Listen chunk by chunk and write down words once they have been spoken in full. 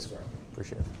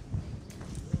Appreciate it.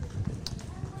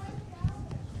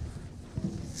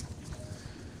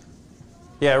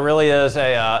 Yeah, it really is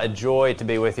a joy to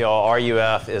be with y'all.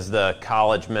 RUF is the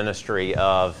college ministry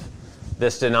of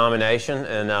this denomination,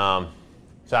 and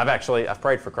so I've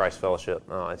prayed for Christ Fellowship.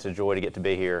 It's a joy to get to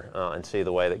be here and see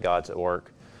the way that God's at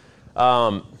work.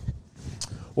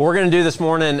 What we're going to do this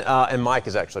morning, and Mike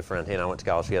is actually a friend, he and I went to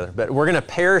college together, but we're going to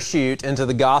parachute into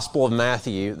the Gospel of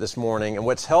Matthew this morning, and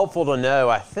what's helpful to know,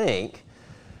 I think,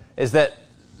 is that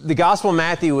the Gospel of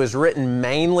Matthew was written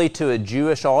mainly to a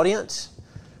Jewish audience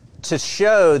to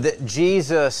show that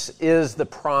Jesus is the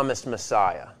promised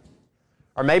Messiah.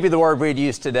 Or maybe the word we'd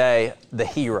use today, the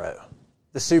hero,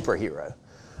 the superhero,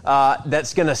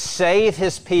 that's going to save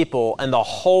his people and the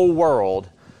whole world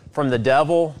from the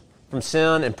devil, from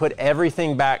sin, and put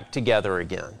everything back together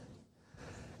again.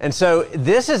 And so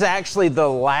this is actually the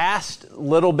last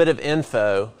little bit of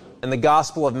info in the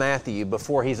Gospel of Matthew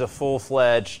before he's a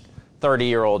full-fledged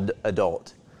 30-year-old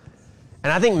adult.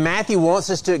 And I think Matthew wants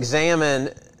us to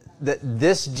examine that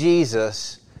this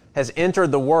Jesus has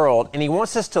entered the world, and he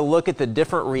wants us to look at the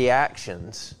different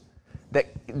reactions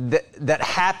that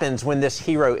happens when this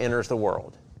hero enters the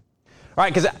world. All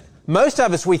right, because most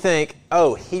of us, we think,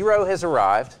 oh, hero has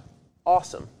arrived.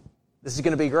 Awesome. This is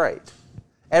going to be great.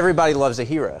 Everybody loves a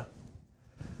hero.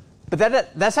 But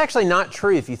that's actually not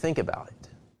true if you think about it.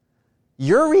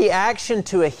 Your reaction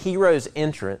to a hero's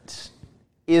entrance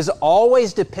is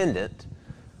always dependent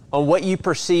on what you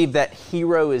perceive that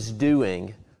hero is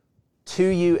doing to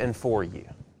you and for you,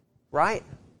 right?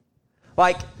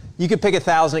 Like, you could pick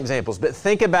 1,000 examples, but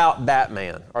think about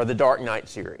Batman or the Dark Knight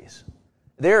series.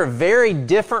 There are very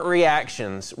different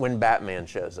reactions when Batman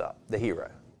shows up, the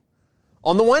hero.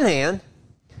 On the one hand,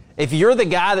 if you're the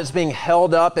guy that's being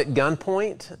held up at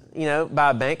gunpoint, by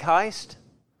a bank heist,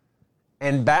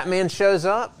 and Batman shows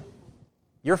up,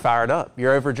 you're fired up.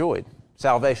 You're overjoyed.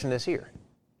 Salvation is here.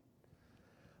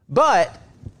 But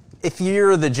if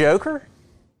you're the Joker,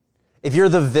 if you're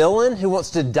the villain who wants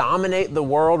to dominate the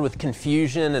world with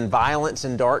confusion and violence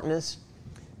and darkness,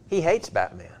 he hates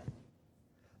Batman.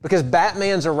 Because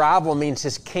Batman's arrival means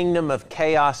his kingdom of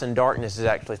chaos and darkness is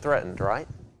actually threatened, right?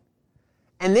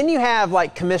 And then you have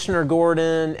like Commissioner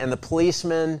Gordon and the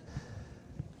policeman,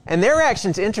 and their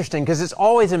reaction's interesting because it's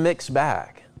always a mixed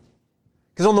bag.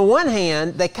 Because on the one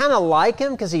hand, they kind of like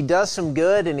him because he does some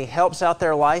good and he helps out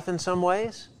their life in some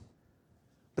ways.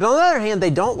 But on the other hand, they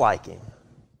don't like him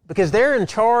because they're in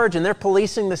charge and they're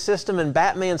policing the system, and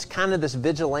Batman's kind of this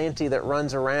vigilante that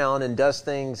runs around and does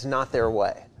things not their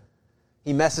way.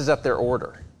 He messes up their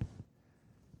order.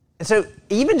 And so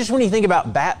even just when you think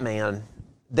about Batman,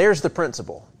 there's the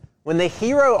principle. When the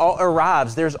hero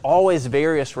arrives, there's always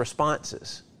various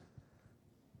responses.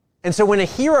 And so when a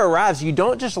hero arrives, you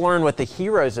don't just learn what the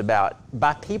hero's about.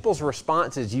 By people's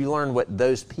responses, you learn what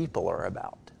those people are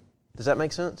about. Does that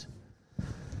make sense?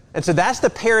 And so that's the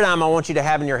paradigm I want you to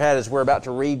have in your head as we're about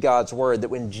to read God's Word, that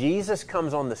when Jesus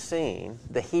comes on the scene,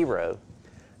 the hero,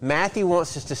 Matthew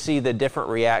wants us to see the different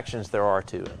reactions there are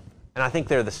to him. And I think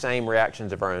they're the same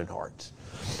reactions of our own hearts.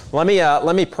 Let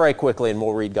me pray quickly and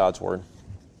we'll read God's Word.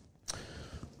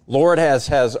 Lord, has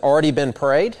already been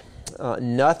prayed.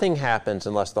 Nothing happens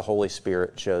unless the Holy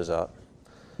Spirit shows up.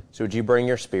 So would you bring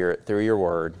your Spirit through your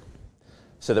Word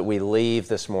so that we leave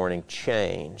this morning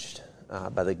changed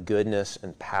by the goodness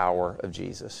and power of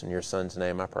Jesus. In your Son's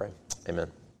name I pray. Amen.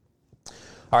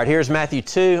 All right, here's Matthew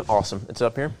 2. Awesome. It's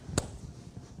up here.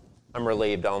 I'm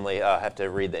relieved I only have to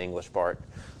read the English part.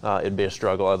 It'd be a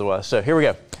struggle otherwise. So here we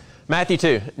go. Matthew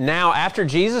 2. Now, after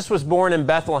Jesus was born in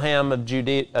Bethlehem of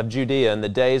Judea in the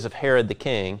days of Herod the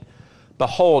king,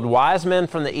 behold, wise men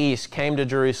from the east came to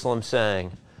Jerusalem,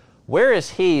 saying, Where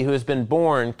is he who has been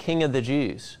born King of the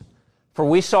Jews? For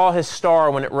we saw his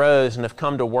star when it rose and have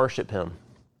come to worship him.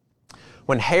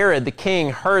 When Herod the king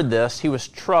heard this, he was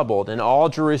troubled, and all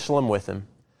Jerusalem with him.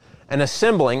 And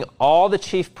assembling all the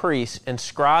chief priests and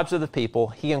scribes of the people,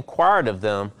 he inquired of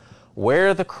them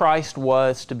where the Christ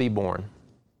was to be born.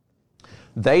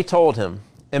 They told him,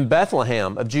 In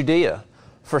Bethlehem of Judea,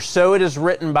 for so it is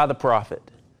written by the prophet,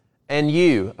 And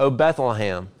you, O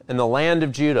Bethlehem, in the land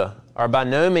of Judah, are by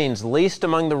no means least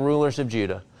among the rulers of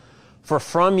Judah, for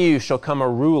from you shall come a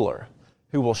ruler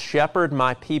who will shepherd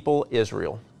my people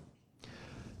Israel.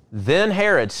 Then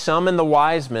Herod summoned the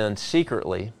wise men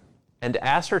secretly and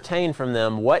ascertained from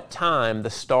them what time the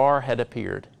star had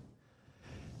appeared.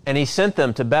 And he sent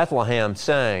them to Bethlehem,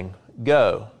 saying,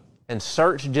 Go and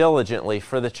search diligently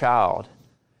for the child,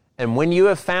 and when you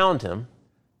have found him,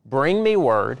 bring me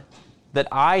word that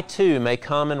I too may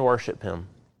come and worship him.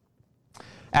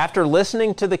 After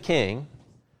listening to the king,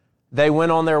 they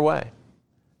went on their way.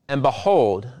 And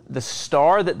behold, the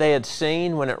star that they had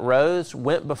seen when it rose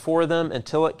went before them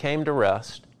until it came to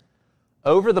rest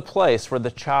over the place where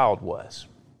the child was.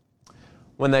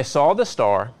 When they saw the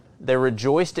star, they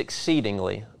rejoiced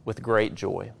exceedingly with great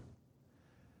joy.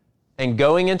 And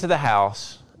going into the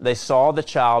house, they saw the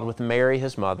child with Mary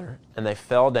his mother, and they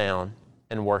fell down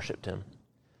and worshipped him.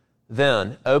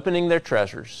 Then, opening their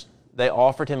treasures, they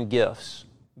offered him gifts,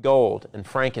 gold and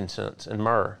frankincense and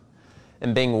myrrh.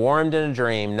 And being warned in a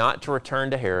dream not to return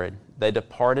to Herod, they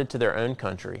departed to their own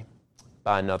country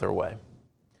by another way.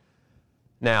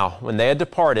 Now, when they had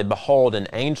departed, behold, an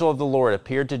angel of the Lord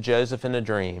appeared to Joseph in a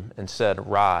dream and said,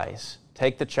 Rise,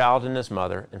 take the child and his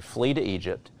mother, and flee to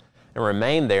Egypt, and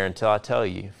remain there until I tell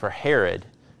you, for Herod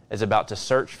is about to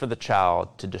search for the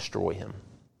child to destroy him.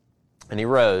 And he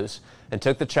rose and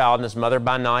took the child and his mother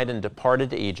by night and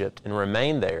departed to Egypt, and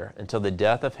remained there until the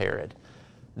death of Herod.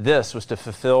 This was to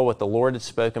fulfill what the Lord had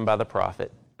spoken by the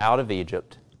prophet, Out of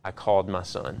Egypt I called my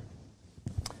son.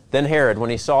 Then Herod, when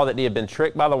he saw that he had been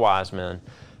tricked by the wise men,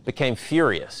 became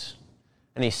furious,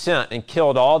 and he sent and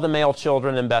killed all the male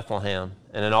children in Bethlehem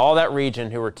and in all that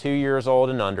region who were 2 years old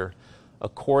and under,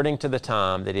 according to the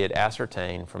time that he had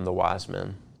ascertained from the wise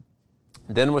men.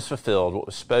 Then was fulfilled what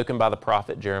was spoken by the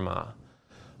prophet Jeremiah.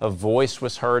 A voice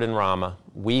was heard in Ramah,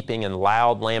 weeping and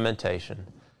loud lamentation,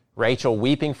 Rachel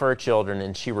weeping for her children,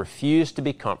 and she refused to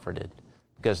be comforted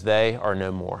because they are no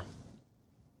more.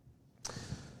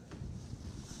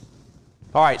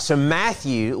 All right, so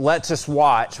Matthew lets us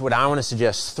watch what I want to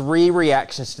suggest 3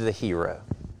 reactions to the hero.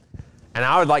 And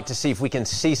I would like to see if we can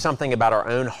see something about our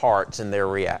own hearts and their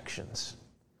reactions.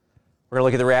 We're going to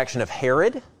look at the reaction of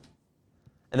Herod, and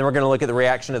then we're going to look at the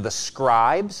reaction of the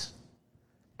scribes,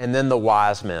 and then the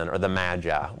wise men, or the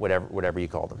magi, whatever you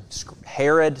call them.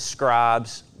 Herod,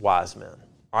 scribes, wise men.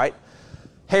 All right?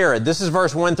 Herod, this is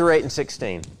verse 1 through 8 and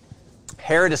 16.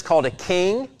 Herod is called a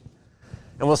king,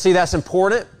 and we'll see that's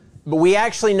important, but we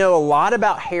actually know a lot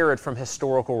about Herod from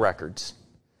historical records.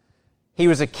 He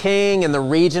was a king in the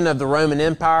region of the Roman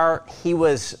Empire. He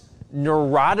was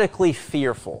neurotically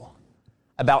fearful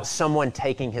about someone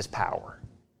taking his power.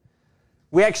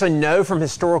 We actually know from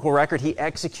historical record he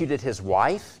executed his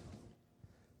wife,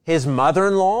 his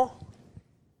mother-in-law.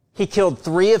 He killed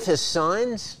 3 of his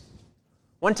sons.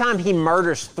 One time he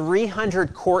murders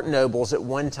 300 court nobles at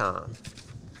one time.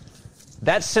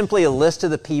 That's simply a list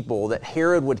of the people that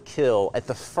Herod would kill at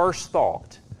the first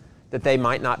thought that they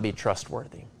might not be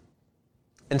trustworthy.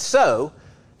 And so,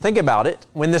 think about it.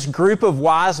 When this group of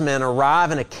wise men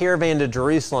arrive in a caravan to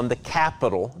Jerusalem, the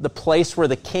capital, the place where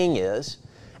the king is,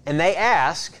 and they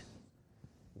ask,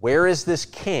 where is this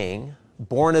king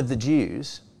born of the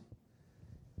Jews?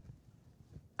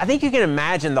 I think you can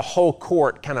imagine the whole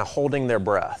court kind of holding their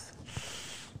breath.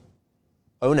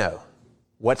 Oh no,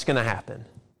 what's going to happen?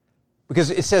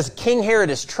 Because it says King Herod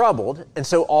is troubled, and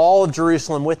so all of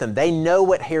Jerusalem with him. They know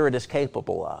what Herod is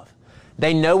capable of.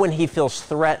 They know when he feels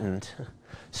threatened,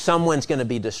 someone's going to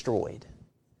be destroyed.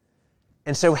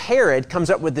 And so Herod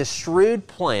comes up with this shrewd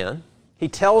plan. He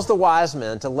tells the wise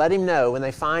men to let him know when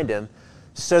they find him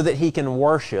so that he can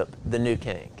worship the new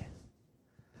king.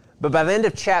 But by the end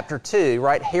of chapter 2,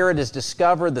 right, Herod has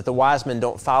discovered that the wise men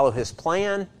don't follow his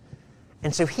plan.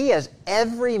 And so he has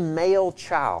every male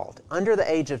child under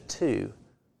the age of 2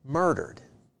 murdered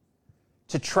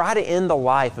to try to end the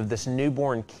life of this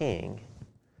newborn king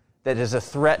that is a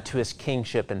threat to his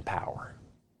kingship and power.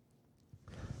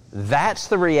 That's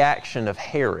the reaction of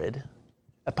Herod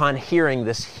upon hearing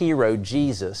this hero,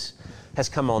 Jesus, has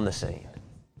come on the scene.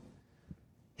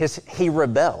 He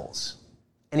rebels,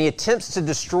 and he attempts to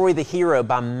destroy the hero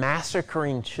by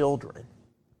massacring children.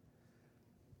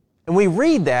 And we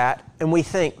read that, and we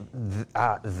think,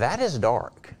 that is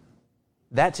dark.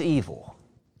 That's evil,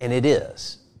 and it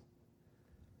is.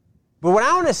 But what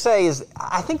I want to say is,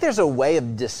 I think there's a way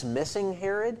of dismissing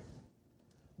Herod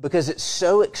because it's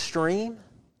so extreme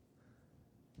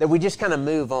that we just kind of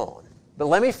move on. But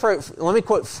let me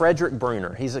quote Frederick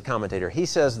Bruner. He's a commentator. He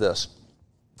says this,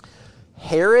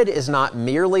 Herod is not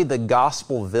merely the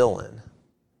gospel villain,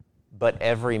 but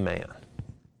every man.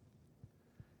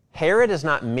 Herod is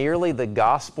not merely the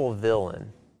gospel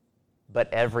villain,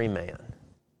 but every man.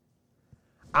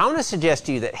 I want to suggest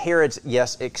to you that Herod's,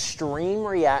 yes, extreme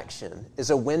reaction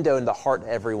is a window in the heart of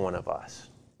every one of us.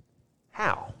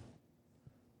 How?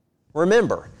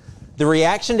 Remember, the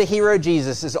reaction to hero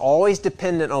Jesus is always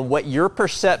dependent on what your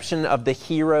perception of the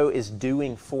hero is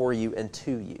doing for you and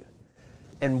to you.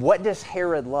 And what does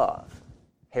Herod love?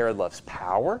 Herod loves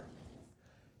power.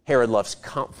 Herod loves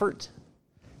comfort.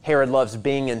 Herod loves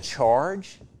being in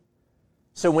charge.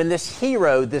 So when this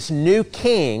hero, this new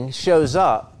king, shows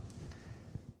up,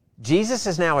 Jesus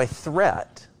is now a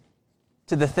threat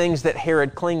to the things that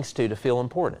Herod clings to feel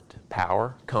important.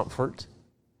 Power, comfort,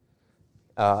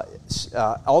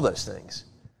 all those things.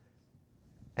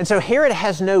 And so Herod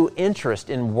has no interest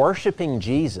in worshiping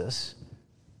Jesus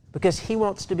because he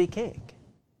wants to be king.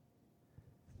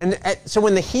 And so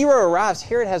when the hero arrives,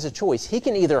 Herod has a choice. He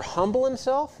can either humble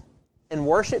himself and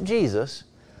worship Jesus,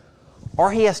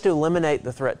 or he has to eliminate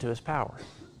the threat to his power.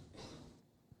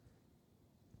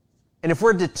 And if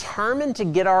we're determined to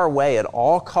get our way at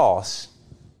all costs,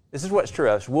 this is what's true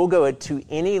of us, we'll go to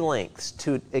any lengths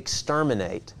to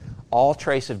exterminate all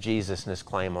trace of Jesus and his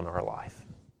claim on our life.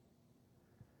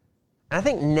 And I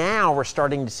think now we're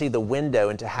starting to see the window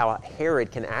into how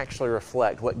Herod can actually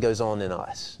reflect what goes on in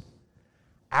us.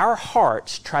 Our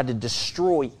hearts try to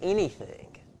destroy anything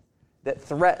that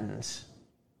threatens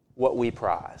what we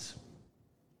prize.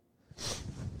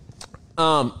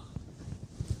 Over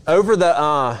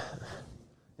the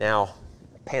now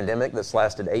pandemic that's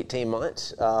lasted 18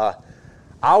 months, I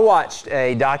watched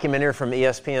a documentary from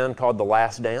ESPN called The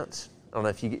Last Dance. I don't know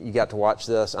if you got to watch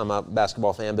this. I'm a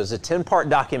basketball fan, but it's a 10-part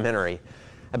documentary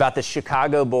about the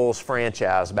Chicago Bulls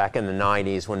franchise back in the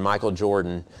 90s when Michael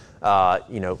Jordan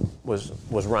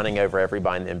was running over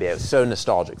everybody in the NBA. It was so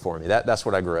nostalgic for me. That's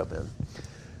what I grew up in.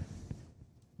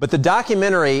 But the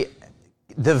documentary,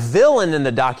 the villain in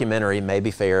the documentary may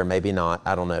be fair, maybe not,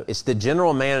 I don't know. It's the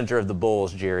general manager of the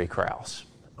Bulls, Jerry Krause.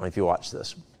 I don't know if you watch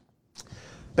this.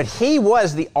 But he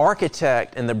was the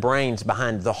architect and the brains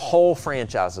behind the whole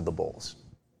franchise of the Bulls.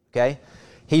 Okay?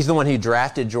 He's the one who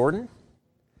drafted Jordan.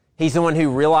 He's the one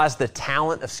who realized the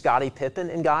talent of Scottie Pippen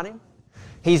and got him.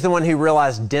 He's the one who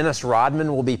realized Dennis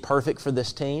Rodman will be perfect for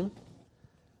this team.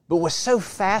 But what's so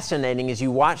fascinating as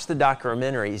you watch the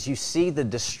documentary is you see the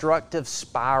destructive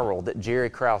spiral that Jerry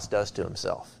Krause does to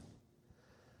himself.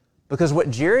 Because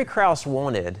what Jerry Krause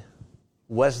wanted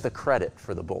was the credit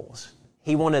for the Bulls.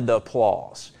 He wanted the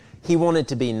applause. He wanted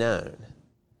to be known.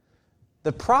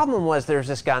 The problem was there's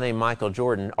this guy named Michael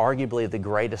Jordan, arguably the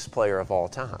greatest player of all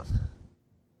time.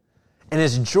 And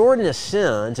as Jordan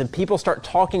ascends and people start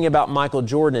talking about Michael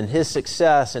Jordan and his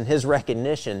success and his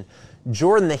recognition,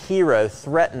 Jordan the hero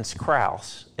threatens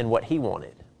Krause and what he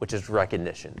wanted, which is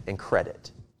recognition and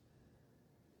credit.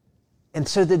 And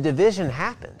so the division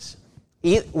happens.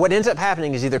 What ends up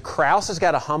happening is either Krause has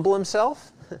got to humble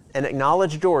himself and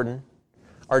acknowledge Jordan,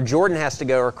 or Jordan has to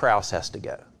go or Krause has to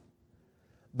go.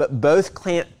 But both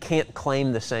can't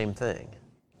claim the same thing.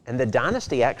 And the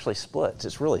dynasty actually splits.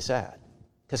 It's really sad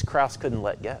because Krause couldn't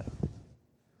let go.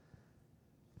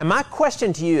 And my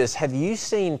question to you is, have you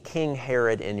seen King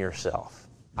Herod in yourself?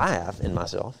 I have in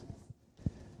myself.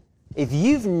 If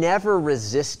you've never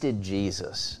resisted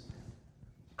Jesus,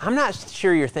 I'm not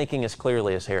sure you're thinking as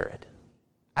clearly as Herod.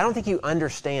 I don't think you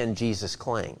understand Jesus'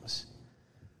 claims.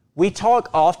 We talk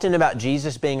often about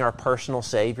Jesus being our personal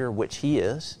Savior, which He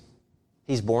is.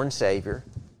 He's born Savior.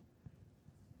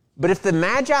 But if the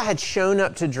Magi had shown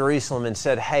up to Jerusalem and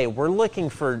said, hey, we're looking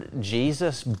for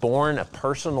Jesus born a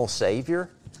personal Savior,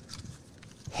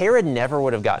 Herod never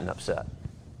would have gotten upset.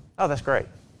 Oh, that's great.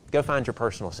 Go find your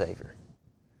personal Savior.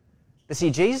 But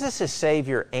see, Jesus is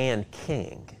Savior and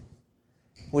King,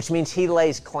 which means He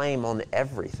lays claim on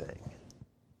everything.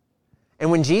 And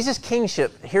when Jesus'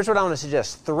 kingship, here's what I want to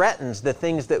suggest, threatens the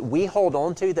things that we hold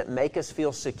on to that make us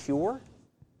feel secure,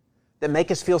 that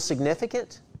make us feel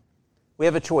significant, we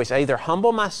have a choice. I either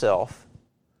humble myself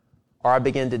or I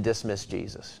begin to dismiss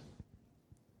Jesus.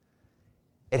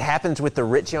 It happens with the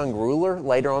rich young ruler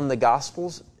later on in the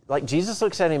Gospels. Like Jesus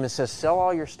looks at him and says, sell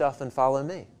all your stuff and follow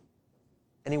me.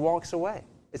 And he walks away.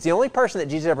 It's the only person that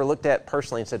Jesus ever looked at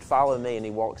personally and said, follow me, and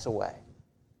he walks away.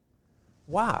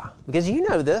 Why? Because you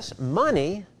know this,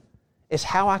 money is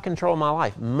how I control my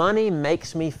life. Money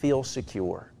makes me feel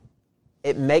secure.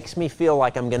 It makes me feel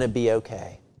like I'm going to be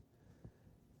okay.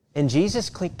 And Jesus'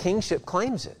 kingship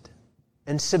claims it.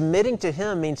 And submitting to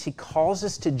Him means He calls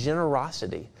us to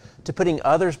generosity, to putting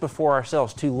others before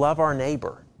ourselves, to love our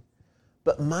neighbor.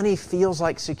 But money feels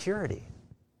like security.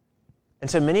 And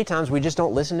so many times we just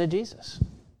don't listen to Jesus.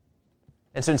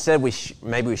 And so instead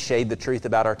maybe we shade the truth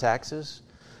about our taxes.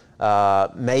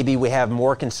 Maybe we have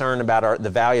more concern about the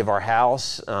value of our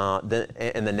house and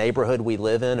the neighborhood we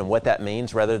live in and what that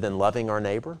means rather than loving our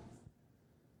neighbor.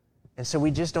 And so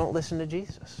we just don't listen to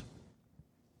Jesus.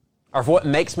 Or if what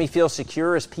makes me feel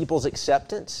secure is people's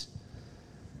acceptance,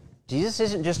 Jesus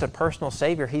isn't just a personal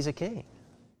Savior, He's a King.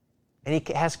 And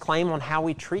He has claim on how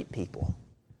we treat people.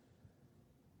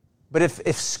 But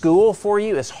if school for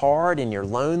you is hard and you're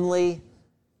lonely,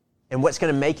 and what's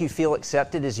going to make you feel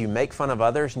accepted is you make fun of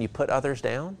others and you put others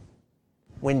down,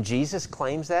 when Jesus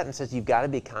claims that and says you've got to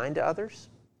be kind to others,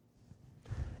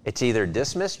 It's either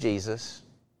dismiss Jesus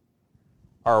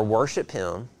or worship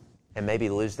him and maybe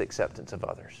lose the acceptance of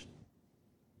others.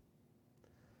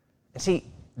 And see,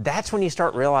 that's when you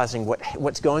start realizing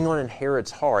what's going on in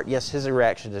Herod's heart. Yes, his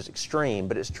reaction is extreme,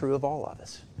 but it's true of all of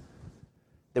us.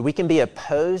 That we can be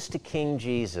opposed to King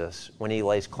Jesus when he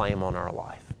lays claim on our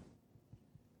life.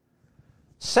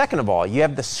 Second of all, you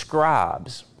have the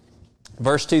scribes.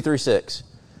 Verse 2 through 6.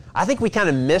 I think we kind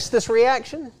of miss this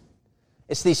reaction.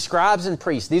 It's these scribes and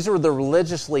priests. These were the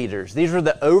religious leaders. These were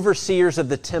the overseers of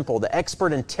the temple, the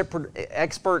expert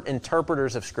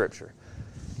interpreters of Scripture.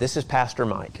 This is Pastor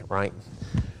Mike, right?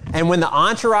 And when the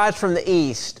entourage from the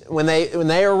east, when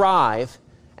they arrive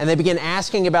and they begin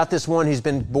asking about this one who's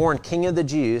been born King of the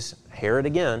Jews, Herod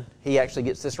again, he actually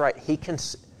gets this right.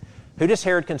 Who does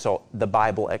Herod consult? The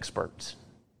Bible experts.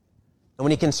 And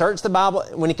when he consults the Bible,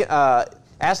 when he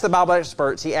asks the Bible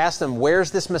experts, he asks them, where's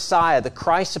this Messiah, the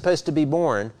Christ supposed to be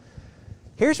born?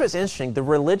 Here's what's interesting. The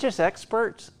religious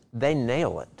experts, they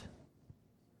nail it.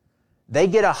 They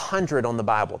get 100 on the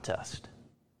Bible test.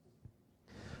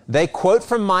 They quote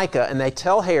from Micah and they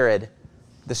tell Herod,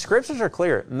 the Scriptures are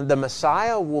clear. The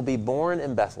Messiah will be born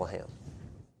in Bethlehem.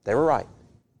 They were right.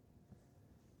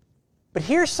 But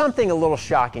here's something a little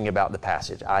shocking about the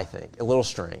passage, I think, a little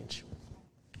strange.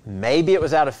 Maybe it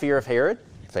was out of fear of Herod.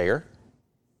 Fair.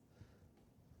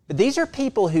 But these are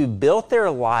people who built their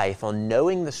life on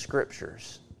knowing the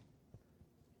Scriptures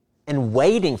and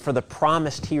waiting for the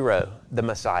promised hero, the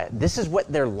Messiah. This is what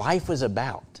their life was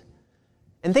about.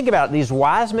 And think about it. These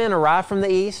wise men arrive from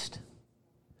the east,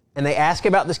 and they ask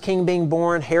about this king being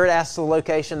born. Herod asks the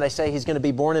location. They say he's going to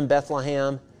be born in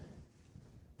Bethlehem.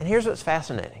 And here's what's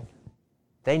fascinating.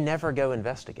 They never go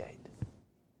investigate.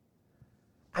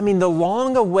 I mean, the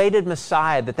long-awaited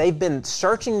Messiah that they've been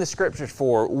searching the Scriptures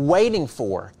for, waiting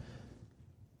for,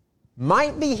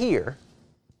 might be here.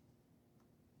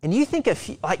 And you think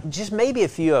just maybe a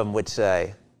few of them would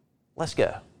say, let's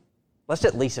go. Let's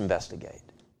at least investigate.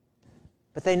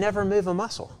 But they never move a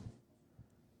muscle.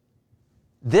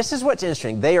 This is what's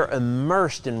interesting. They are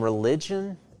immersed in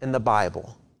religion and the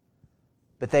Bible,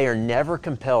 but they are never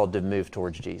compelled to move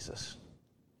towards Jesus,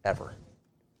 ever.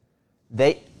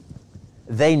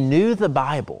 They knew the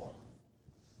Bible,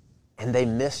 and they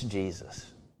missed Jesus.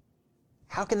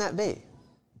 How can that be?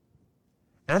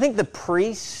 And I think the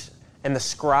priests and the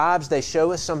scribes, they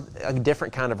show us a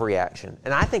different kind of reaction,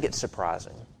 and I think it's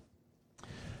surprising.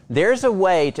 There's a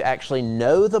way to actually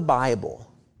know the Bible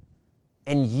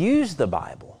and use the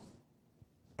Bible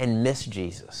and miss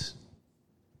Jesus.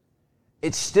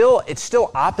 It's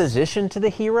still opposition to the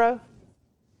hero,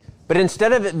 but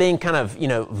instead of it being kind of,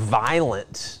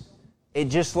 violent, it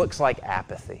just looks like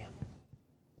apathy.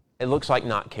 It looks like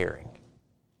not caring.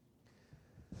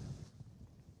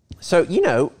 So,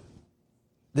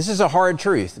 this is a hard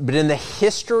truth, but in the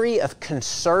history of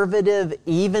conservative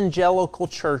evangelical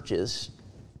churches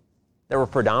that were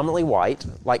predominantly white,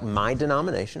 like my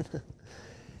denomination,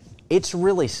 it's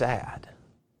really sad.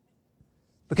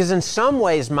 Because in some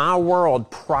ways, my world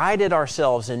prided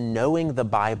ourselves in knowing the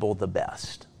Bible the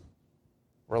best.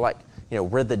 We're like,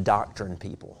 we're the doctrine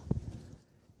people.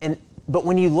 But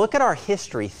when you look at our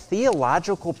history,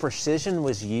 theological precision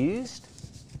was used,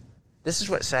 this is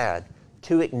what's sad,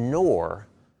 to ignore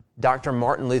Dr.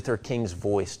 Martin Luther King's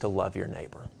voice to love your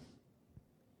neighbor.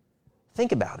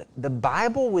 Think about it. The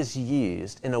Bible was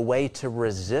used in a way to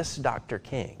resist Dr.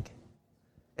 King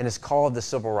and his call of the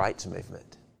civil rights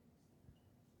movement.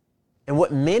 And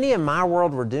what many in my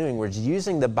world were doing was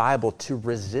using the Bible to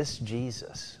resist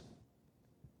Jesus.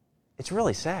 It's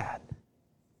really sad.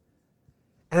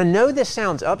 And I know this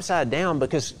sounds upside down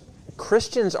because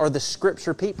Christians are the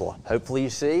Scripture people. Hopefully you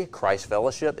see, Christ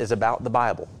Fellowship is about the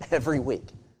Bible every week.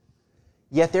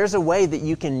 Yet there's a way that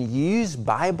you can use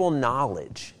Bible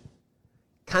knowledge,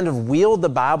 kind of wield the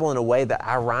Bible in a way that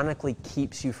ironically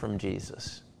keeps you from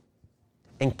Jesus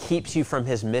and keeps you from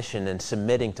His mission and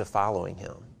submitting to following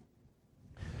Him.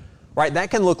 Right?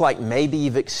 That can look like maybe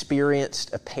you've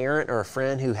experienced a parent or a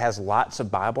friend who has lots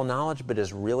of Bible knowledge but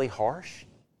is really harsh.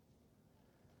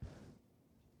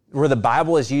 Where the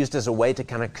Bible is used as a way to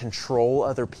kind of control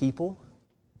other people,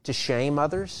 to shame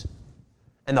others,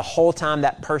 and the whole time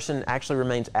that person actually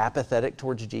remains apathetic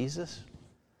towards Jesus.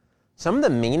 Some of the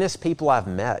meanest people I've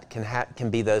met can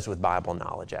be those with Bible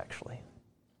knowledge, actually.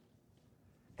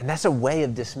 And that's a way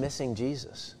of dismissing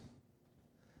Jesus.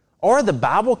 Or the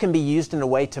Bible can be used in a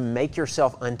way to make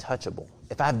yourself untouchable.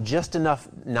 If I have just enough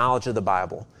knowledge of the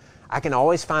Bible, I can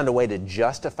always find a way to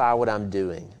justify what I'm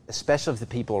doing, especially if the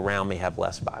people around me have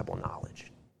less Bible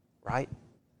knowledge, right?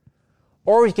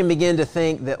 Or we can begin to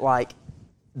think that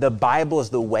the Bible is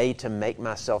the way to make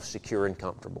myself secure and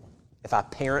comfortable. If I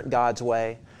parent God's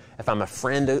way, if I'm a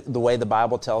friend the way the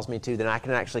Bible tells me to, then I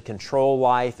can actually control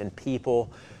life and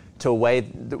people to a way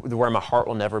where my heart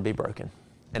will never be broken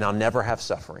and I'll never have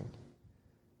suffering.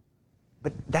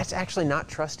 But that's actually not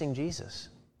trusting Jesus.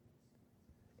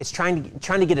 It's trying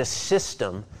to get a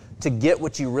system to get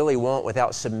what you really want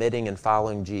without submitting and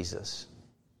following Jesus.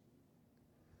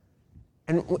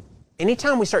 And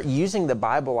anytime we start using the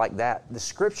Bible like that, the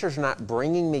Scriptures are not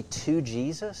bringing me to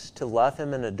Jesus to love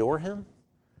Him and adore Him.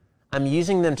 I'm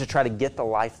using them to try to get the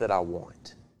life that I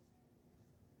want.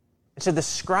 And so the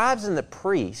scribes and the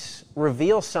priests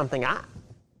reveal something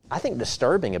I think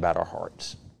disturbing about our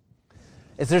hearts.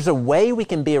 Is there's a way we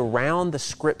can be around the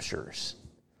Scriptures,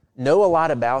 know a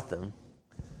lot about them,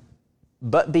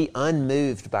 but be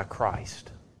unmoved by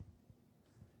Christ.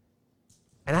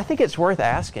 And I think it's worth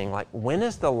asking, like, when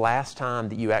is the last time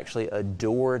that you actually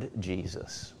adored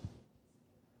Jesus?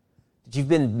 That you've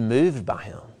been moved by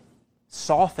Him,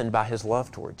 softened by His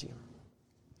love towards you?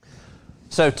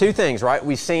 So two things, right?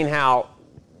 We've seen how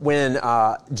when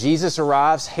Jesus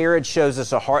arrives, Herod shows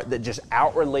us a heart that just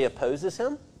outwardly opposes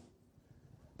Him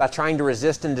by trying to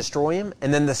resist and destroy Him.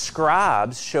 And then the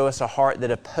scribes show us a heart that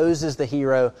opposes the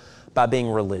hero by being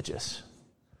religious,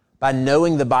 by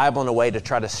knowing the Bible in a way to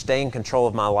try to stay in control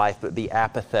of my life but be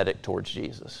apathetic towards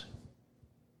Jesus.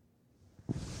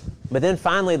 But then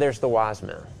finally there's the wise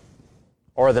men,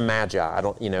 or the magi,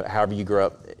 however you grew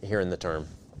up hearing the term.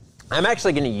 I'm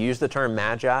actually going to use the term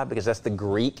magi because that's the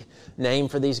Greek name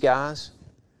for these guys.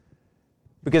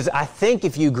 Because I think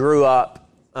if you grew up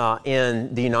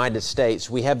in the United States,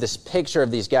 we have this picture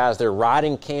of these guys. They're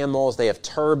riding camels, they have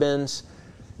turbans,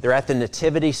 they're at the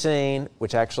nativity scene,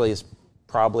 which actually is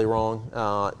probably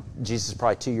wrong. Jesus is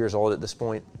probably 2 years old at this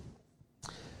point.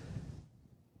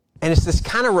 And it's this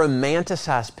kind of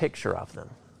romanticized picture of them.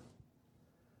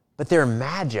 But they're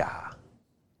magi,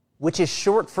 which is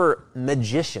short for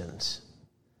magicians.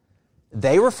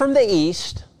 They were from the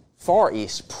east, far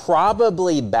east,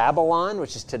 probably Babylon,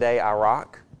 which is today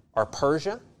Iraq, or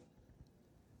Persia.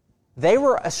 They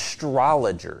were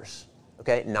astrologers,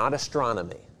 okay, not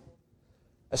astronomy.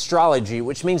 Astrology,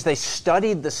 which means they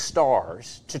studied the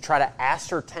stars to try to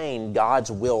ascertain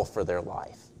God's will for their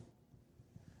life.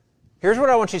 Here's what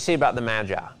I want you to see about the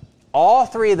Magi. All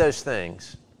three of those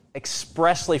things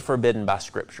expressly forbidden by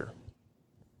Scripture.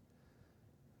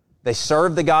 They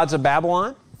served the gods of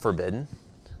Babylon, forbidden.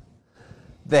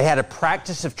 They had a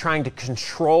practice of trying to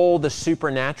control the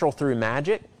supernatural through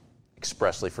magic,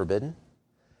 expressly forbidden.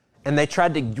 And they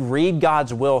tried to read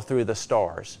God's will through the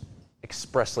stars,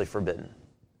 expressly forbidden.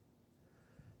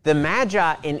 The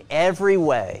Magi, in every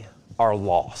way, are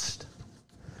lost.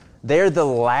 They're the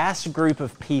last group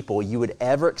of people you would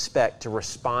ever expect to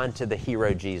respond to the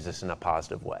hero Jesus in a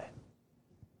positive way.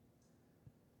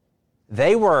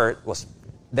 They were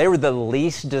the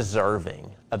least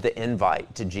deserving of the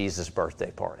invite to Jesus' birthday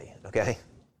party, okay?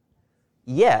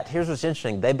 Yet, here's what's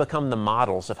interesting, they become the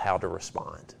models of how to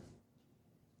respond.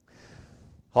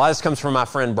 A lot of this comes from my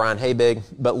friend Brian Habig,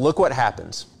 but look what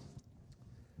happens.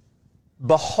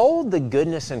 Behold the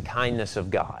goodness and kindness of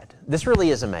God. This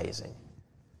really is amazing.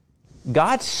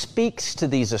 God speaks to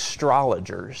these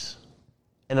astrologers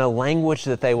in a language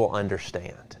that they will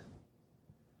understand.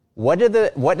 What do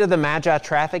the Magi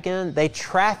traffic in? They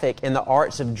traffic in the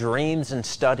arts of dreams and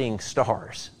studying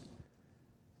stars.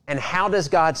 And how does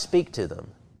God speak to them?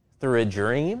 Through a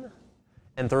dream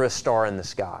and through a star in the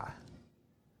sky.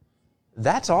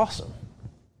 That's awesome.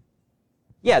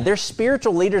 Yeah, they're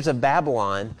spiritual leaders of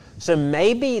Babylon, so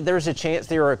maybe there's a chance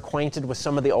they were acquainted with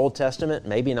some of the Old Testament,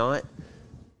 maybe not.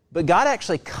 But God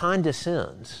actually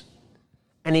condescends,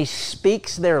 and He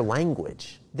speaks their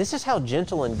language. This is how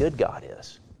gentle and good God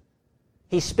is.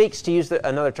 He speaks, to use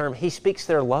another term, He speaks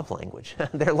their love language.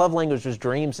 Their love language was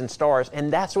dreams and stars,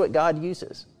 and that's what God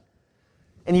uses.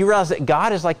 And you realize that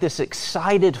God is like this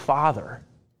excited Father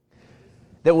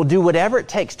that will do whatever it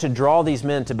takes to draw these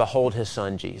men to behold His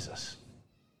Son, Jesus.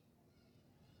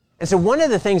 And so one of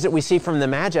the things that we see from the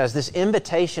Magi is this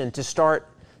invitation to start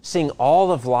seeing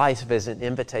all of life as an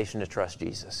invitation to trust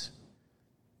Jesus.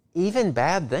 Even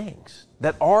bad things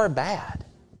that are bad.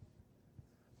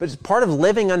 But it's part of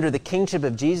living under the kingship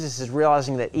of Jesus is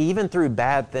realizing that even through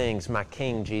bad things, my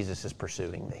King Jesus is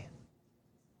pursuing me.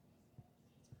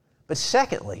 But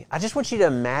secondly, I just want you to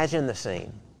imagine the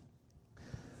scene.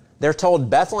 They're told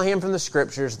Bethlehem from the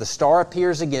Scriptures, the star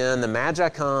appears again, the Magi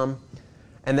come,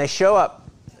 and they show up.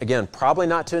 Again, probably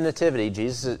not to a nativity.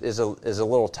 Jesus is a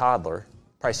little toddler,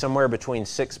 probably somewhere between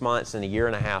 6 months and a year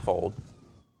and a half old.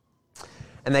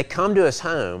 And they come to His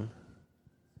home,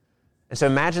 And so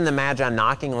imagine the Magi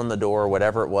knocking on the door, or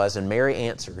whatever it was, and Mary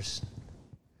answers,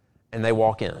 and they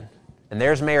walk in. And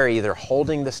there's Mary either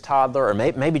holding this toddler, or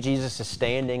maybe Jesus is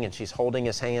standing and she's holding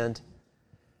his hand.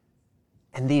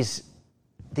 And these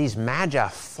Magi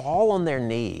fall on their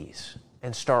knees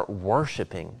and start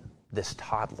worshiping this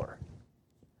toddler.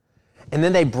 And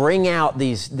then they bring out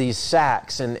these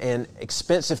sacks and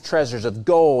expensive treasures of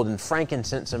gold and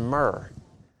frankincense and myrrh.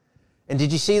 And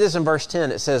did you see this in verse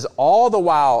 10? It says, all the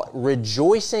while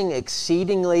rejoicing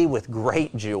exceedingly with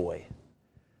great joy.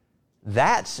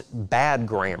 That's bad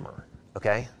grammar,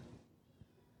 okay?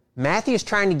 Matthew's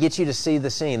trying to get you to see the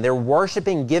scene. They're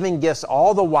worshiping, giving gifts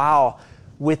all the while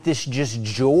with this just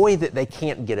joy that they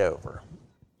can't get over.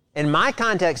 In my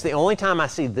context, the only time I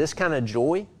see this kind of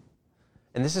joy,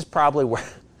 and this is probably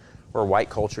where white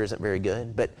culture isn't very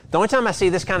good, but the only time I see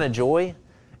this kind of joy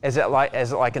is at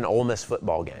like an Ole Miss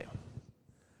football game.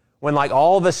 When like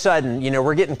all of a sudden,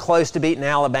 we're getting close to beating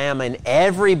Alabama and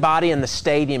everybody in the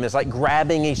stadium is like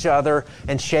grabbing each other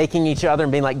and shaking each other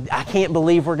and being like, I can't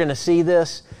believe we're going to see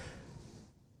this.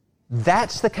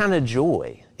 That's the kind of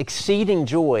joy, exceeding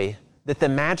joy, that the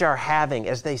Magi are having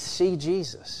as they see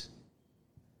Jesus.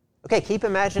 Okay, keep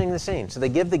imagining the scene. So they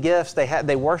give the gifts,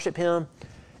 they worship him,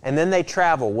 and then they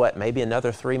travel, maybe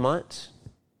another 3 months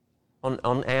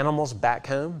on animals back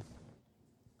home?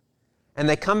 And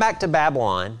they come back to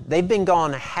Babylon. They've been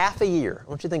gone half a year. I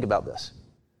want you to think about this.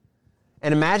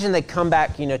 And imagine they come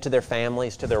back, to their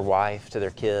families, to their wife, to their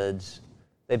kids.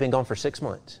 They've been gone for 6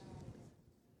 months.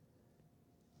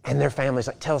 And their family's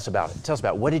like, tell us about it. Tell us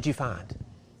about it. What did you find?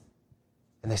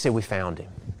 And they say, we found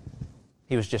him.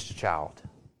 He was just a child.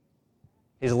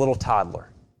 He's a little toddler.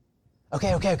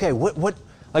 Okay.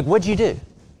 What'd you do?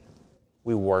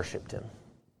 We worshiped him.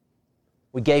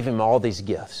 We gave him all these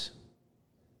gifts.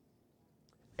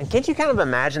 And can't you kind of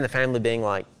imagine the family being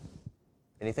like,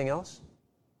 anything else?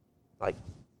 Like,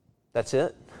 that's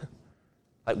it?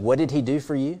 Like, what did he do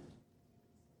for you?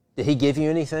 Did he give you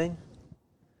anything?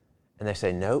 And they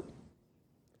say, nope.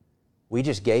 We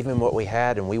just gave him what we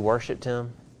had and we worshiped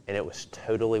him, and it was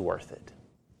totally worth it.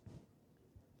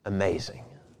 Amazing.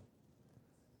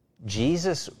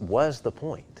 Jesus was the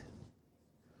point.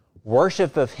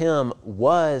 Worship of him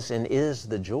was and is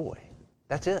the joy.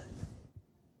 That's it.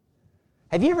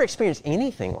 Have you ever experienced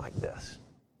anything like this?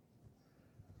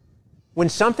 When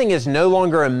something is no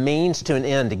longer a means to an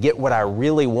end to get what I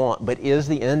really want, but is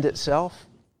the end itself?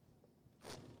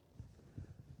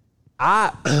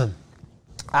 I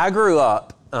grew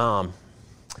up,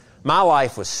 my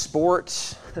life was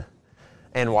sports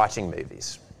and watching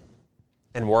movies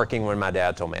and working when my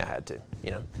dad told me I had to.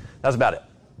 That was about it.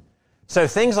 So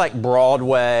things like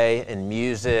Broadway and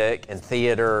music and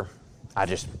theater, I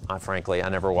frankly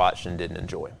never watched and didn't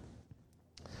enjoy.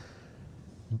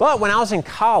 But when I was in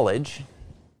college,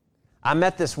 I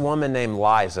met this woman named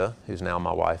Liza, who's now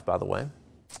my wife, by the way,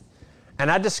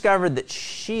 and I discovered that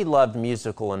she loved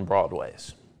musical and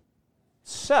Broadways.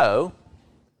 So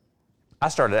I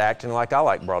started acting like I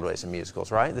like Broadways and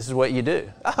musicals, right? This is what you do.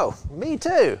 Oh, me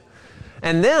too.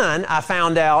 And then I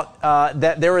found out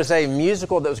that there was a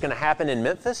musical that was going to happen in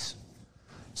Memphis.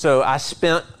 So I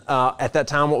spent, at that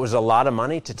time, what was a lot of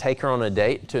money to take her on a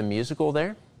date to a musical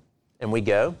there. And we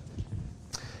go.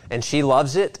 And she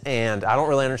loves it. And I don't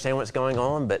really understand what's going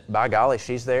on, but by golly,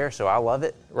 she's there, so I love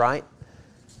it, right?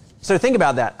 So think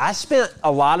about that. I spent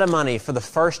a lot of money for the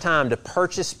first time to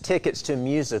purchase tickets to a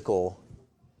musical.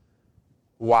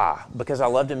 Why? Because I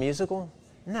loved a musical?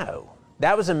 No.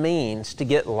 That was a means to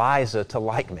get Liza to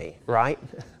like me, right?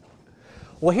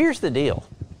 Well, here's the deal.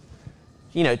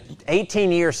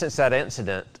 18 years since that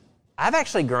incident, I've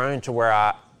actually grown to where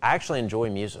I actually enjoy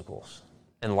musicals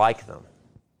and like them.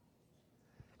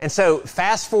 And so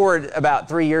fast forward about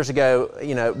 3 years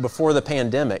ago, before the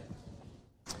pandemic,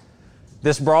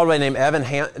 this Broadway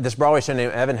show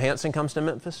named Evan Hansen comes to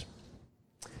Memphis.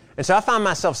 And so I find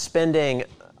myself spending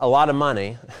a lot of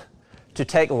money to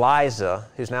take Liza,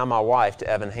 who's now my wife, to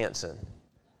Evan Hansen.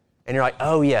 And you're like,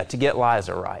 oh yeah, to get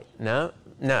Liza right. No.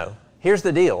 Here's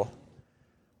the deal.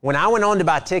 When I went on to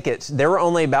buy tickets, there were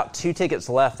only about 2 tickets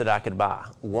left that I could buy.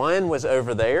 One was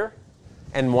over there,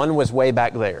 and one was way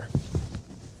back there.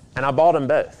 And I bought them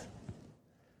both.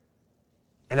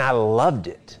 And I loved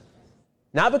it.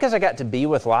 Not because I got to be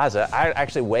with Liza. I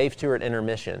actually waved to her at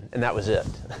intermission, and that was it.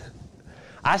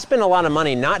 I spent a lot of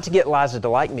money not to get Liza to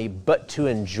like me, but to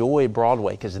enjoy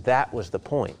Broadway, because that was the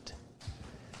point.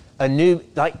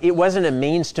 It wasn't a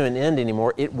means to an end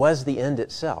anymore. It was the end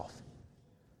itself.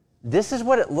 This is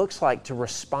what it looks like to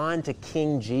respond to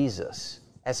King Jesus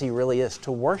as he really is,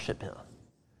 to worship him.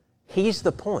 He's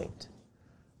the point.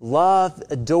 love,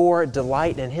 adore,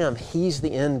 delight in Him. He's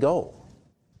the end goal.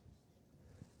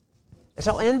 And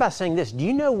so I'll end by saying this. Do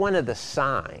you know one of the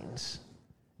signs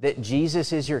that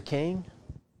Jesus is your King?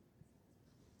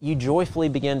 You joyfully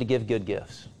begin to give good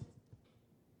gifts.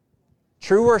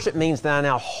 True worship means that I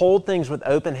now hold things with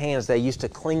open hands that I used to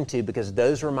cling to because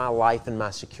those were my life and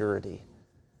my security.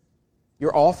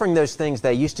 You're offering those things that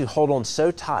I used to hold on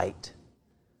so tight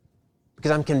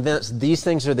because I'm convinced these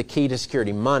things are the key to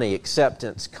security: money,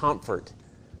 acceptance, comfort.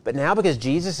 But now because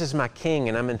Jesus is my King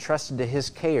and I'm entrusted to His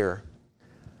care,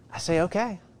 I say,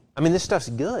 okay, I mean, this stuff's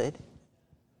good,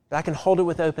 but I can hold it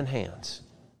with open hands.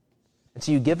 And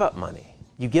so you give up money,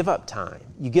 you give up time,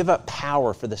 you give up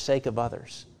power for the sake of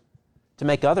others, to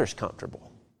make others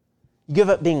comfortable. You give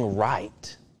up being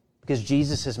right because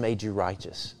Jesus has made you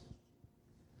righteous.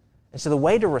 And so the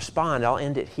way to respond, I'll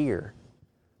end it here,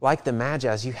 like the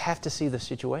Magi's, you have to see the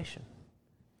situation.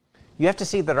 You have to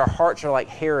see that our hearts are like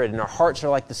Herod and our hearts are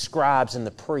like the scribes and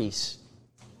the priests.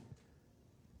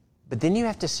 But then you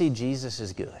have to see Jesus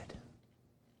is good.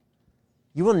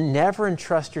 You will never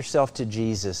entrust yourself to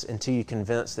Jesus until you're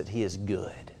convinced that He is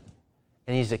good.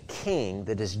 And He's a King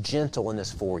that is gentle and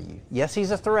is for you. Yes,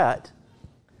 He's a threat,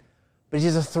 but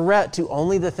He's a threat to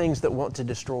only the things that want to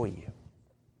destroy you.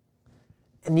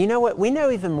 And you know what? We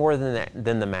know even more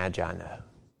than the Magi know.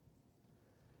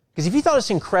 Because if you thought it's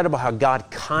incredible how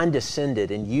God condescended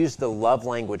and used the love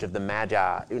language of the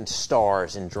Magi in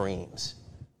stars and dreams,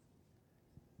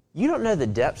 you don't know the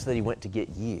depths that He went to get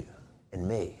you and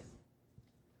me.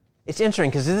 It's interesting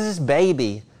because this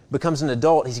baby becomes an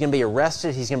adult, he's going to be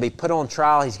arrested, he's going to be put on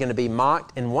trial, he's going to be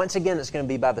mocked, and once again it's going to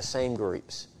be by the same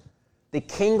groups. The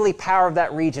kingly power of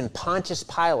that region, Pontius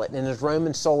Pilate and his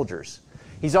Roman soldiers.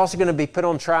 He's also going to be put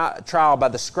on trial by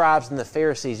the scribes and the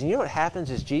Pharisees. And you know what happens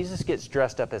is Jesus gets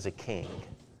dressed up as a king,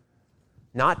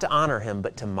 not to honor Him,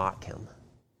 but to mock Him.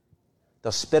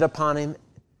 They'll spit upon Him.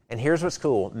 And here's what's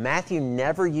cool. Matthew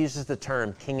never uses the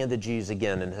term King of the Jews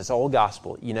again in his whole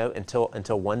gospel,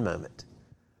 until one moment,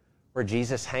 where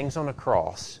Jesus hangs on a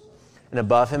cross, and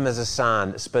above Him is a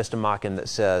sign that's supposed to mock Him that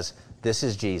says, "This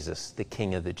is Jesus, the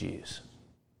King of the Jews."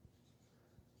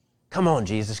 Come on,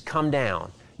 Jesus, come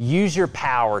down. Use your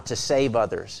power to save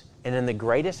others. And in the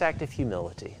greatest act of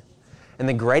humility, in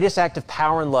the greatest act of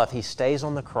power and love, He stays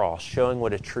on the cross, showing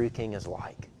what a true king is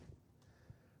like.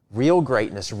 Real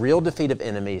greatness, real defeat of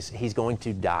enemies, He's going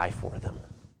to die for them.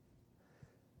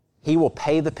 He will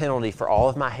pay the penalty for all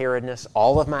of my Herodness,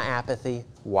 all of my apathy.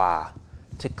 Why?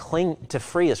 To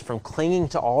free us from clinging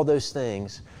to all those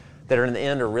things that in the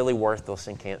end are really worthless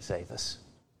and can't save us.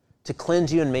 To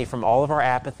cleanse you and me from all of our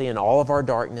apathy and all of our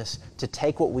darkness, to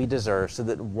take what we deserve so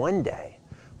that one day,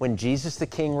 when Jesus the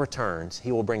King returns,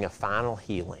 He will bring a final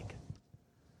healing.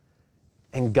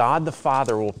 And God the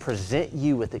Father will present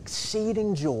you with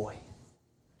exceeding joy.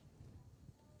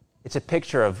 It's a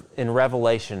picture in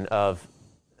Revelation of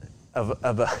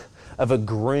a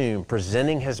groom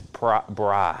presenting his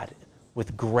bride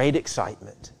with great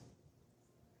excitement.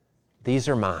 These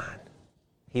are mine.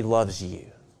 He loves you.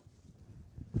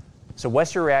 So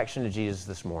what's your reaction to Jesus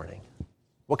this morning?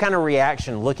 What kind of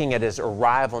reaction looking at His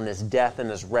arrival and His death and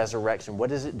His resurrection? What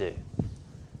does it do?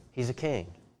 He's a king.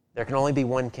 There can only be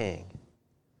one king.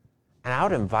 And I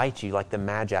would invite you, like the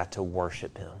Magi, to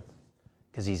worship Him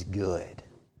because He's good.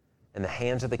 And the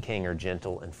hands of the King are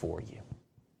gentle and for you.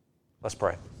 Let's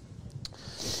pray.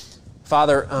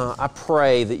 Father, I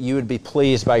pray that You would be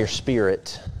pleased by Your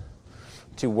Spirit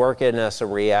to work in us a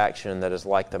reaction that is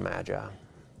like the Magi,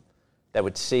 that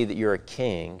would see that You're a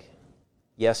king,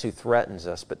 yes, who threatens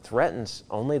us, but threatens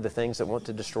only the things that want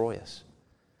to destroy us,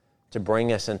 to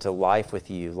bring us into life with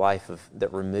You,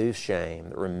 that removes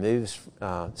shame, that removes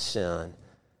sin,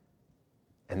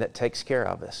 and that takes care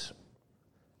of us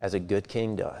as a good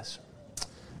king does.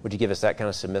 Would You give us that kind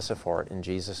of submissive heart in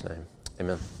Jesus' name?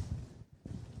 Amen.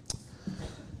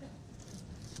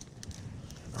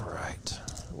 All right.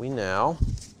 We now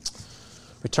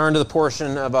return to the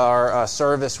portion of our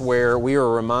service where we are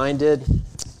reminded,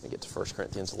 let me get to 1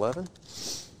 Corinthians 11,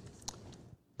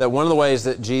 that one of the ways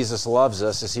that Jesus loves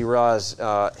us is He realized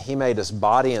He made us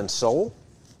body and soul.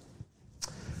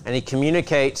 And He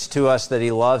communicates to us that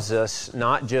He loves us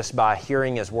not just by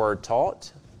hearing His word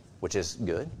taught, which is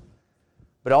good,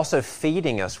 but also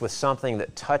feeding us with something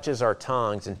that touches our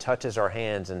tongues and touches our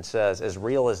hands and says, as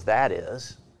real as that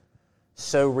is,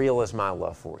 so real is my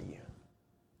love for you.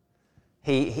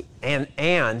 And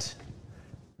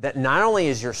that not only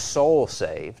is your soul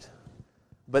saved,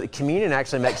 but the communion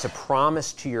actually makes a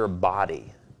promise to your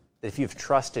body that if you've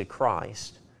trusted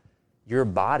Christ, your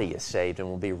body is saved and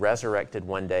will be resurrected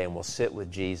one day and will sit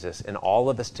with Jesus and all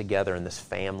of us together in this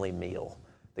family meal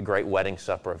the great wedding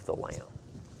supper of the Lamb.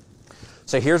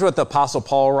 So here's what the Apostle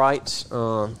Paul writes,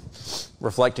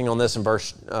 reflecting on this in 1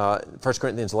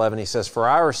 Corinthians 11. He says, "For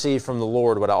I received from the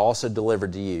Lord what I also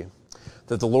delivered to you,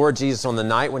 that the Lord Jesus, on the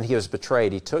night when he was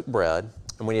betrayed, he took bread,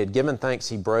 and when he had given thanks,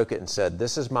 he broke it and said,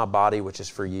 'This is my body, which is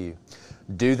for you.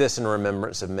 Do this in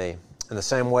remembrance of me.' In the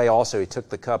same way also he took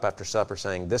the cup after supper,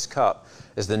 saying, 'This cup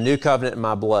is the new covenant in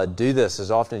my blood. Do this as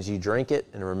often as you drink it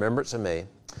in remembrance of me.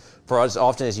 For as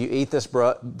often as you eat this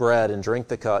bread and drink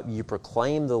the cup, you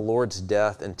proclaim the Lord's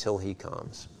death until he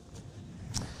comes.'"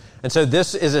 And so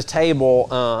this is a table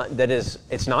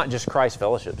it's not just Christ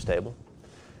Fellowship's table.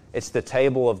 It's the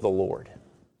table of the Lord.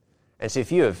 And so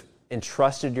if you have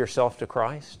entrusted yourself to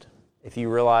Christ, if you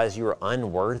realize you are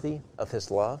unworthy of his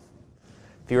love,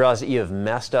 if you realize that you have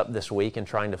messed up this week in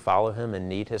trying to follow him and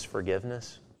need his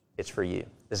forgiveness, it's for you.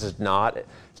 It's not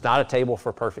a table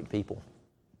for perfect people.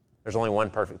 There's only one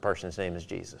perfect person. His name is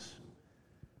Jesus.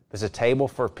 It's a table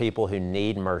for people who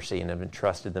need mercy and have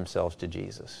entrusted themselves to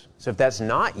Jesus. So if that's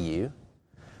not you,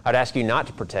 I'd ask you not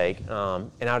to partake, and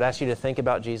I would ask you to think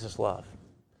about Jesus' love.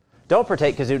 Don't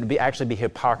partake because it would actually be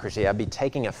hypocrisy. I'd be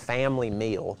taking a family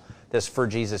meal that's for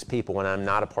Jesus' people when I'm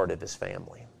not a part of his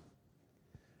family.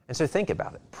 And so think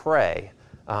about it. Pray.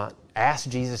 Ask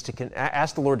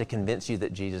the Lord to convince you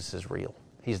that Jesus is real.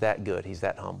 He's that good. He's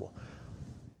that humble.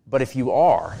 But if you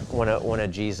are one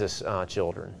of Jesus'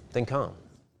 children, then come.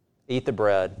 Eat the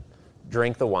bread,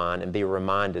 drink the wine, and be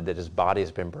reminded that his body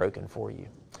has been broken for you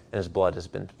and his blood has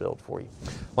been spilled for you.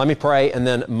 Let me pray, and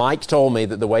then Mike told me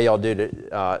that the way y'all do it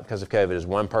because of COVID is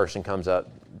one person comes up,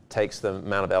 takes the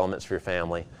amount of elements for your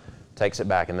family, takes it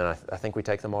back, and then I think we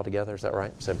take them all together. Is that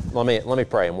right? So let me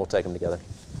pray, and we'll take them together.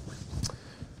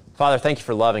 Father, thank you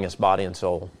for loving us body and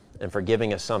soul and for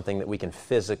giving us something that we can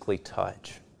physically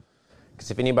touch.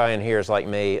 Because if anybody in here is like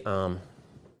me,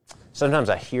 sometimes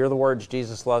I hear the words,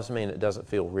 Jesus loves me, and it doesn't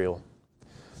feel real.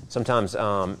 Sometimes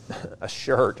a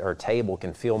shirt or a table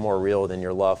can feel more real than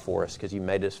your love for us because you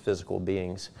made us physical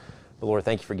beings. But Lord,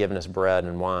 thank you for giving us bread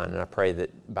and wine, and I pray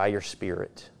that by your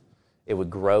Spirit, it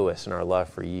would grow us in our love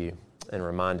for you and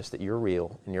remind us that you're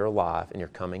real and you're alive and you're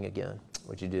coming again.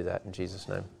 Would you do that in Jesus'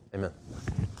 name? Amen.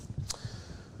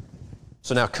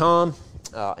 So now come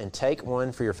and take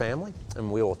one for your family, and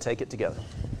we will take it together.